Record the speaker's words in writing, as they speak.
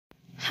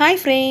Hi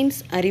friends,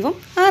 Arivom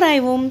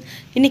Aaraivom.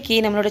 இன்னைக்கு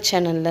நம்மளோட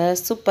சேனல்ல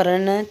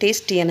சூப்பரான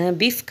டேஸ்டியான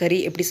பீஃப் கறி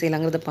எப்படி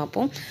செய்யலாம்ங்கறத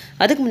பாப்போம்.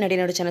 அதுக்கு முன்னாடி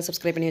என்னோட சேனலை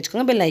சப்ஸ்கிரைப் பண்ணி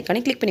வச்சுக்கோங்க. பெல் ஐகானை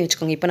கிளிக் பண்ணி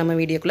வச்சுக்கோங்க. இப்போ நம்ம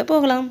வீடியோக்குள்ள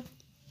போகலாம்.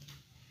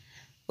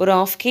 ஒரு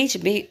 1/2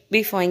 kg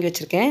பீஃப் வாங்கி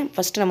வச்சிருக்கேன்.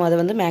 ஃபர்ஸ்ட் நம்ம அதை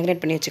வந்து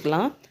மேரினேட் பண்ணி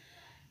வச்சுக்கலாம்.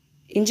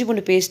 இஞ்சி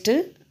பூண்டு பேஸ்ட்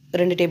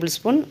 2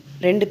 டேபிள்ஸ்பூன்,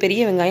 2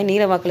 பெரிய வெங்காயம்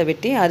நீல வாக்குல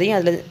வெட்டி அதையும்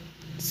அதில்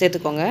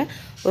சேர்த்துக்கோங்க.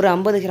 ஒரு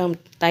 50 கிராம்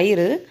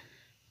தயிர்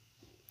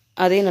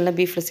அதையும் நல்லா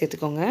பீஃப்ல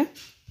சேர்த்துக்கோங்க.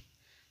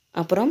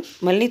 அப்புறம்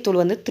மல்லித்தூள்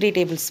வந்து 3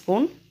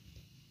 டேபிள்ஸ்பூன்,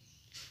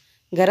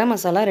 கரம்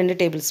மசாலா 2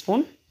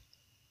 டேபிள்ஸ்பூன்,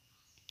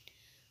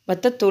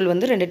 வத்தத்தூள்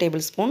வந்து 2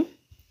 டேபிள்ஸ்பூன்,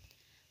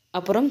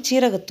 அப்புறம்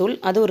சீரகத்தூள்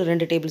அது ஒரு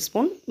 2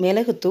 டேபிள்ஸ்பூன்,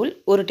 மிளகுத்தூள்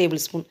 1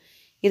 டேபிள்ஸ்பூன்.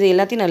 இது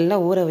எல்லாத்தையும் நல்லா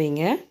ஊற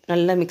வைங்க.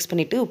 நல்லா மிக்ஸ்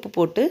பண்ணிவிட்டு உப்பு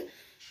போட்டு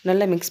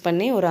நல்லா மிக்ஸ்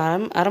பண்ணி ஒரு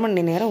அரை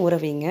மணி நேரம் ஊற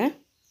வைங்க.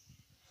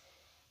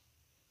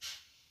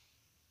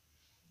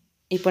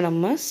 இப்போ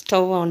நம்ம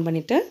ஸ்டவ் ஆன்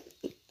பண்ணிவிட்டு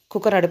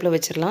குக்கர் அடுப்பில்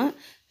வச்சிடலாம்.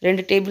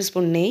 2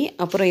 டேபிள்ஸ்பூன் நெய்,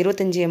 அப்புறம்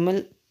 25 ml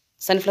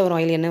சன்ஃப்ளவர்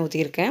ஆயில் எண்ணெய்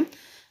ஊற்றியிருக்கேன்.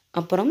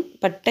 அப்புறம்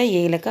பட்டை,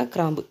 ஏலக்காய்,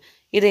 கிராம்பு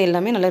இதை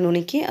எல்லாமே நல்லா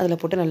நுணுக்கி அதில்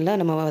போட்டு நல்லா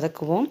நம்ம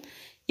வதக்குவோம்.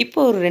 இப்போ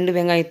ஒரு 2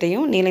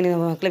 வெங்காயத்தையும் நீல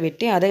வாக்கில்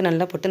வெட்டி அதை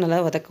நல்லா போட்டு நல்லா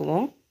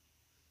வதக்குவோம்.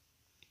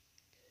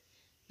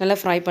 நல்லா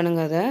ஃப்ரை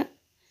பண்ணுங்க. அதை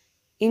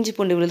இஞ்சி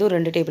பூண்டு விழுது ஒரு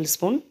 2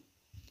 டேபிள்ஸ்பூன்.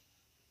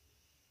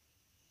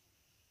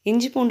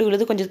 இஞ்சி பூண்டு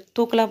விழுது கொஞ்சம்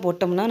தூக்கலாக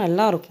போட்டோம்னா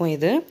நல்லாயிருக்கும்.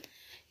 இது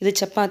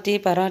சப்பாத்தி,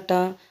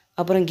 பராட்டா,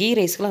 அப்புறம் கீ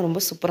ரைஸ்க்கெலாம் ரொம்ப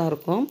சூப்பராக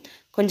இருக்கும்.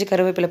 கொஞ்சம்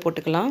கருவேப்பிலை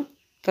போட்டுக்கலாம்.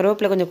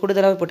 கருவேப்பிலை கொஞ்சம்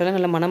கூடுதலாக போட்டாலும்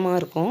நல்லா மணமாக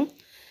இருக்கும்.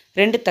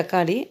 2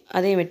 தக்காளி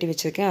அதையும் வெட்டி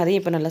வச்சுருக்கேன். அதையும்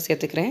இப்போ நல்லா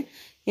சேர்த்துக்கிறேன்.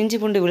 இஞ்சி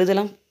பூண்டு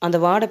விழுதெல்லாம் அந்த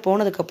வாடை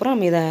போனதுக்கப்புறம்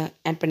நம்ம இதை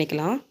ஆட்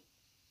பண்ணிக்கலாம்.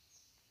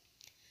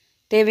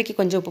 தேவைக்கு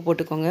கொஞ்சம் உப்பு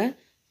போட்டுக்கோங்க.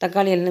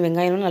 தக்காளி எல்லாம்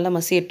வெங்காயம்லாம் நல்லா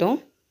மசியட்டும்.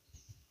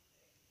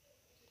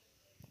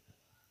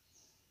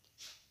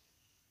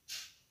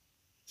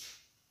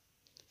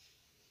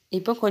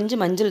 இப்போ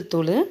கொஞ்சம் மஞ்சள்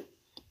தூள்,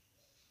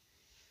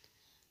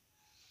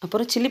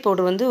 அப்புறம் சில்லி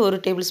பவுடர் வந்து 1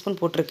 டேபிள்ஸ்பூன்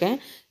போட்டிருக்கேன்.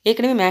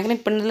 ஏற்கனவே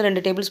மேக்னேட் பண்ணதில்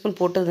 2 டேபிள்ஸ்பூன்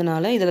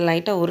போட்டதுனால இதில்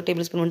லைட்டாக 1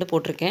 டேபிள்ஸ்பூன் மட்டும்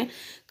போட்டிருக்கேன்.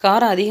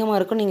 காரம் அதிகமாக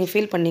இருக்கும்னு நீங்கள்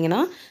ஃபீல் பண்ணிங்கன்னா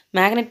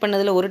மேக்னேட்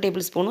பண்ணதில் 1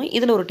 டேபிள்ஸ்பூனும்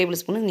இதில் 1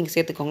 டேபிள்ஸ்பூனும் நீங்கள்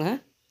சேர்த்துக்கோங்க.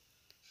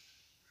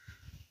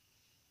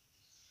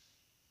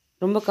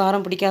 ரொம்ப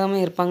காரம்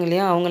பிடிக்காதவங்க இருப்பாங்க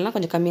இல்லையா, அவங்கெல்லாம்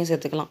கொஞ்சம் கம்மியாக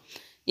சேர்த்துக்கலாம்.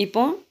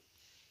 இப்போ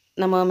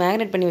நம்ம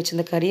மேக்னேட் பண்ணி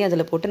வச்சிருந்த கறி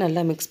அதில் போட்டு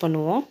நல்லா மிக்ஸ்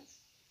பண்ணுவோம்.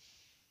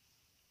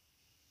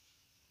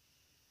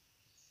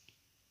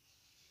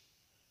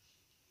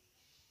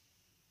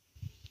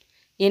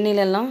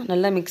 எண்ணெயிலெல்லாம்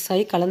நல்லா மிக்ஸ்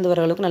ஆகி கலந்து வர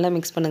அளவுக்கு நல்லா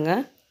மிக்ஸ் பண்ணுங்கள்.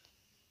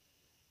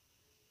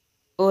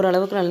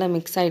 ஓரளவுக்கு நல்லா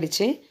மிக்ஸ்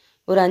ஆகிடுச்சு.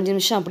 ஒரு 5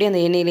 நிமிஷம் அப்படியே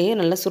அந்த எண்ணெயிலேயே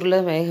நல்லா சுருள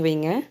வேக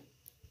வைங்க.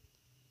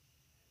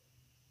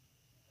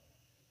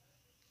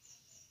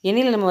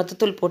 எண்ணெயில் நம்ம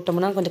வத்தத்தூள்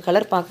போட்டோம்னா கொஞ்சம்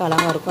கலர் பார்க்க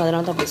அழகாக இருக்கும்.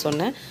 அதனால தான் அப்படி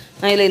சொன்னேன்.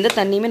 நான் இதில் எந்த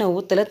தண்ணியுமே நான்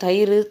ஊற்றலை.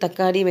 தயிர்,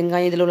 தக்காளி,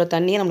 வெங்காயம் இதில் உள்ள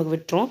தண்ணியை நம்மளுக்கு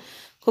விட்டுரும்.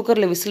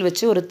 குக்கரில் விசில்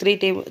வச்சு ஒரு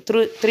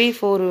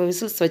 3-4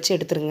 விசில்ஸ் வச்சு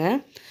எடுத்துருங்க.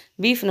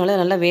 பீஃப்னால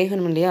நல்லா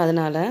வேகணும் இல்லையா,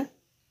 அதனால்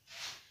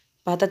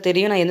பார்த்தா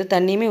தெரியும். நான் எந்த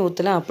தண்ணியுமே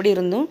ஊற்றலை. அப்படி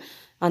இருந்தும்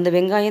அந்த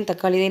வெங்காயம்,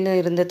 தக்காளியில்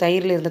இருந்த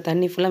தயிரில் இருந்த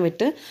தண்ணி ஃபுல்லாக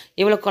விட்டு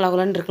எவ்வளோ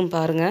கொலகொலன்னு இருக்குன்னு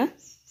பாருங்கள்.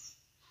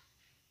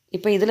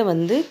 இப்போ இதில்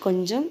வந்து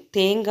கொஞ்சம்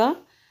தேங்காய்,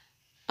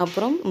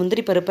 அப்புறம்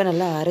முந்திரி பருப்பை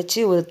நல்லா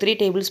அரைச்சி ஒரு 3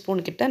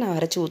 டேபிள்ஸ்பூன் கிட்ட நான்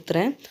அரைச்சி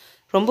ஊற்றுறேன்.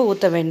 ரொம்ப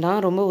ஊற்ற வேண்டாம்.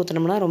 ரொம்ப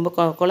ஊற்றினோம்னா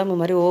ரொம்ப குழம்பு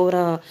மாதிரி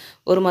ஓவராக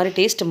ஒரு மாதிரி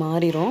டேஸ்ட்டு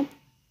மாறிடும்.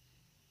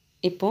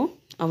 இப்போது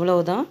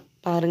அவ்வளோதான்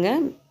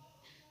பாருங்கள்,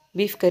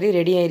 பீஃப் கறி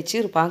ரெடி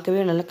ஆயிடுச்சு.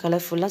 பார்க்கவே நல்லா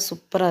கலர்ஃபுல்லாக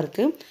சூப்பராக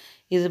இருக்குது.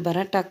 இது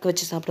பரோட்டாக்கு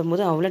வச்சு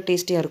சாப்பிடும்போது அவ்வளோ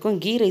டேஸ்டியாக இருக்கும்.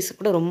 கீ ரைஸ்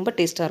கூட ரொம்ப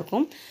டேஸ்ட்டாக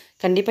இருக்கும்.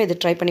 கண்டிப்பாக இதை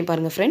ட்ரை பண்ணி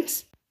பாருங்கள் friends.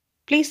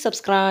 Please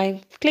subscribe,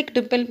 click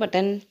to bell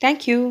button.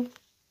 Thank you.